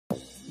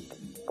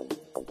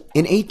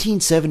In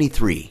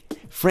 1873,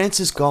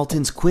 Francis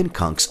Galton's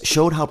quincunx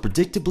showed how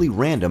predictably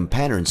random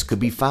patterns could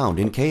be found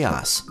in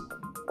chaos.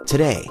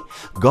 Today,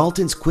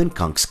 Galton's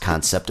quincunx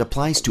concept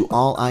applies to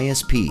all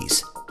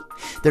ISPs.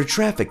 Their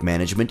traffic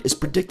management is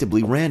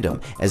predictably random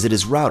as it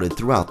is routed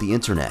throughout the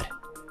Internet.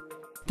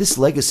 This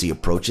legacy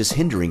approach is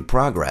hindering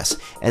progress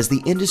as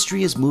the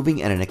industry is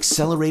moving at an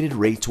accelerated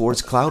rate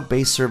towards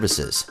cloud-based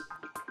services.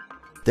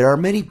 There are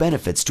many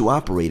benefits to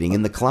operating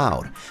in the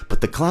cloud,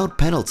 but the cloud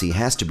penalty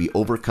has to be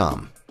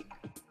overcome.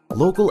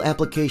 Local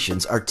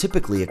applications are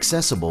typically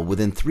accessible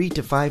within 3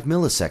 to 5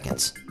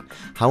 milliseconds.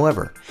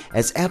 However,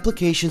 as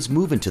applications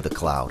move into the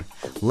cloud,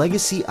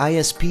 legacy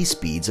ISP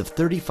speeds of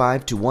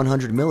 35 to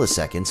 100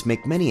 milliseconds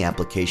make many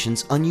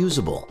applications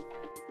unusable.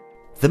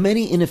 The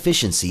many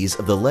inefficiencies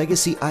of the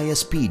legacy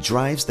ISP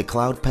drives the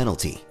cloud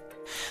penalty.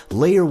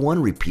 Layer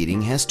 1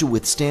 repeating has to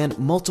withstand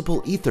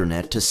multiple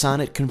Ethernet to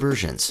SONET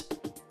conversions.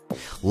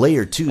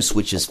 Layer 2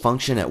 switches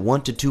function at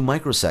 1 to 2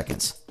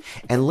 microseconds,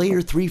 and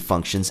Layer 3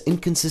 functions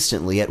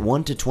inconsistently at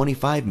 1 to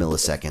 25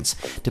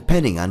 milliseconds,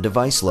 depending on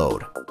device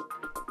load.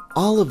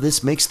 All of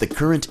this makes the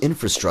current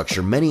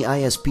infrastructure many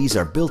ISPs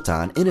are built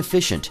on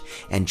inefficient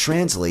and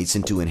translates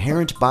into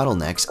inherent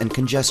bottlenecks and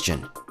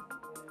congestion.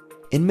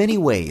 In many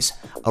ways,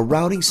 a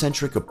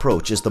routing-centric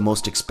approach is the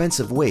most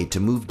expensive way to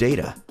move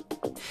data.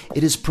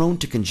 It is prone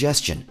to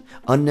congestion,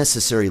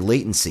 unnecessary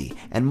latency,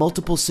 and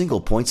multiple single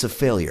points of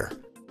failure,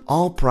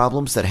 all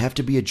problems that have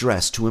to be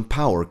addressed to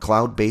empower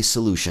cloud-based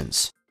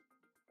solutions.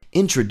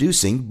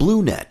 Introducing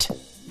BlueNET.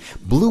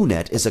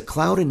 BlueNET is a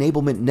cloud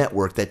enablement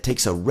network that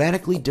takes a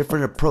radically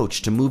different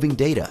approach to moving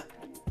data.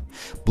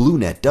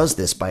 BlueNET does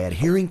this by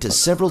adhering to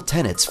several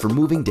tenets for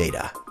moving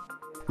data.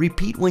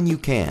 Repeat when you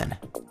can.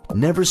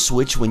 Never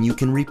switch when you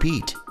can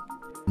repeat.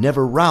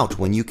 Never route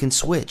when you can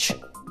switch.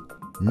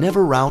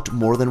 Never route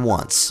more than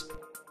once.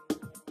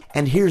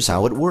 And here's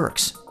how it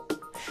works.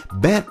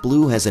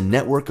 BatBlue has a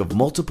network of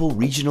multiple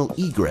regional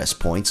egress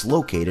points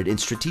located in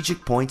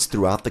strategic points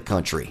throughout the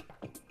country.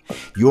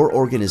 Your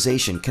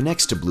organization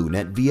connects to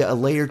BlueNET via a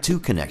Layer 2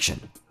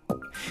 connection.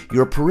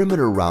 Your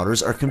perimeter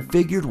routers are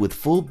configured with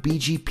full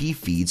BGP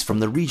feeds from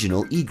the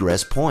regional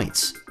egress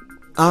points.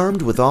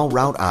 Armed with all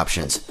route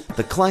options,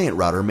 the client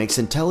router makes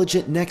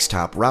intelligent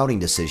next-hop routing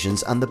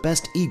decisions on the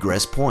best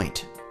egress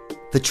point.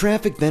 The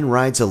traffic then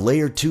rides a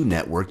Layer 2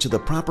 network to the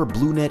proper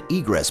BlueNET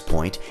egress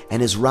point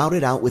and is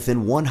routed out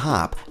within one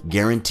hop,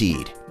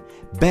 guaranteed.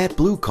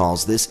 BatBlue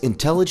calls this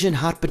Intelligent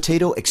Hot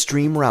Potato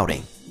Extreme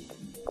Routing.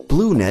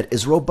 BlueNET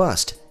is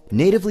robust,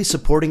 natively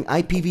supporting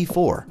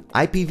IPv4,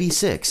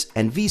 IPv6,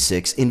 and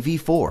v6 in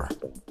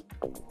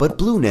v4. But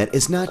BlueNET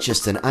is not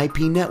just an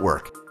IP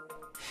network.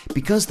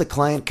 Because the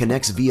client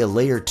connects via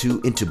Layer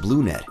 2 into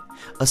BlueNET,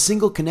 a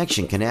single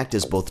connection can act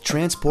as both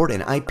transport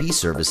and IP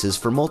services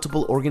for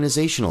multiple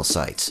organizational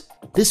sites.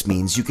 This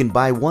means you can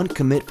buy one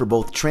commit for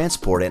both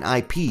transport and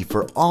IP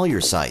for all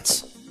your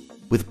sites.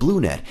 With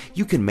BlueNET,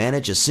 you can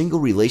manage a single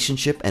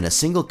relationship and a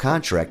single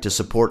contract to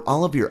support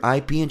all of your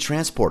IP and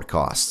transport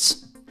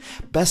costs.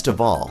 Best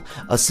of all,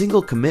 a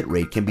single commit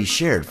rate can be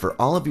shared for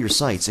all of your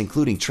sites,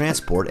 including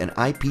transport and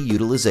IP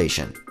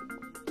utilization.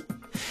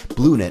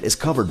 BlueNET is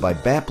covered by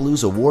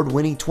BatBlue's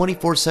award-winning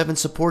 24/7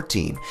 support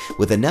team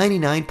with a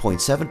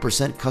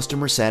 99.7%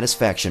 customer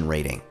satisfaction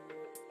rating.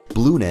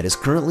 BlueNET is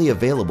currently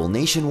available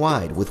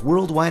nationwide with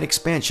worldwide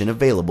expansion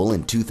available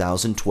in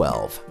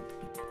 2012.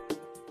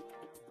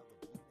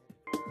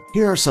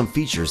 Here are some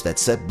features that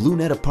set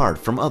BlueNET apart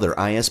from other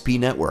ISP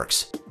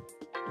networks.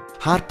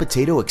 Hot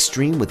Potato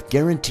Extreme with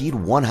guaranteed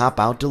one-hop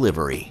out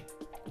delivery.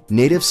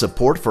 Native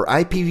support for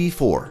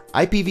IPv4,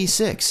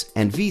 IPv6,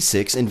 and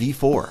v6 and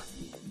v4.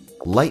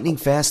 Lightning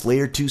fast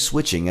Layer 2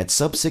 switching at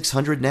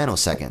sub-600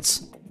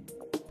 nanoseconds.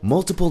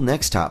 Multiple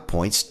next hop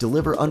points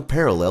deliver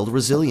unparalleled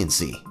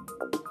resiliency.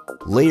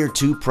 Layer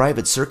 2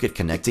 private circuit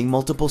connecting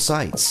multiple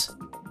sites.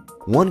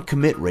 One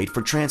commit rate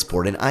for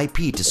transport and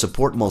IP to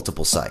support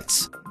multiple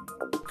sites.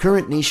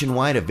 Current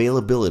nationwide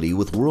availability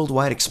with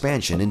worldwide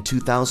expansion in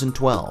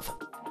 2012.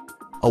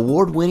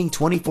 Award-winning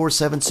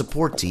 24/7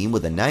 support team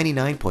with a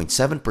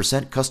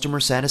 99.7%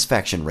 customer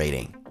satisfaction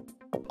rating.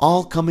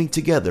 All coming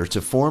together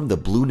to form the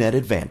BlueNET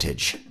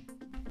Advantage.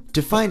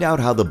 To find out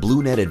how the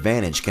BlueNET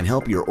Advantage can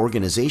help your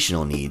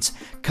organizational needs,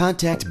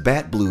 contact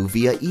BatBlue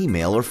via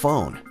email or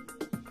phone.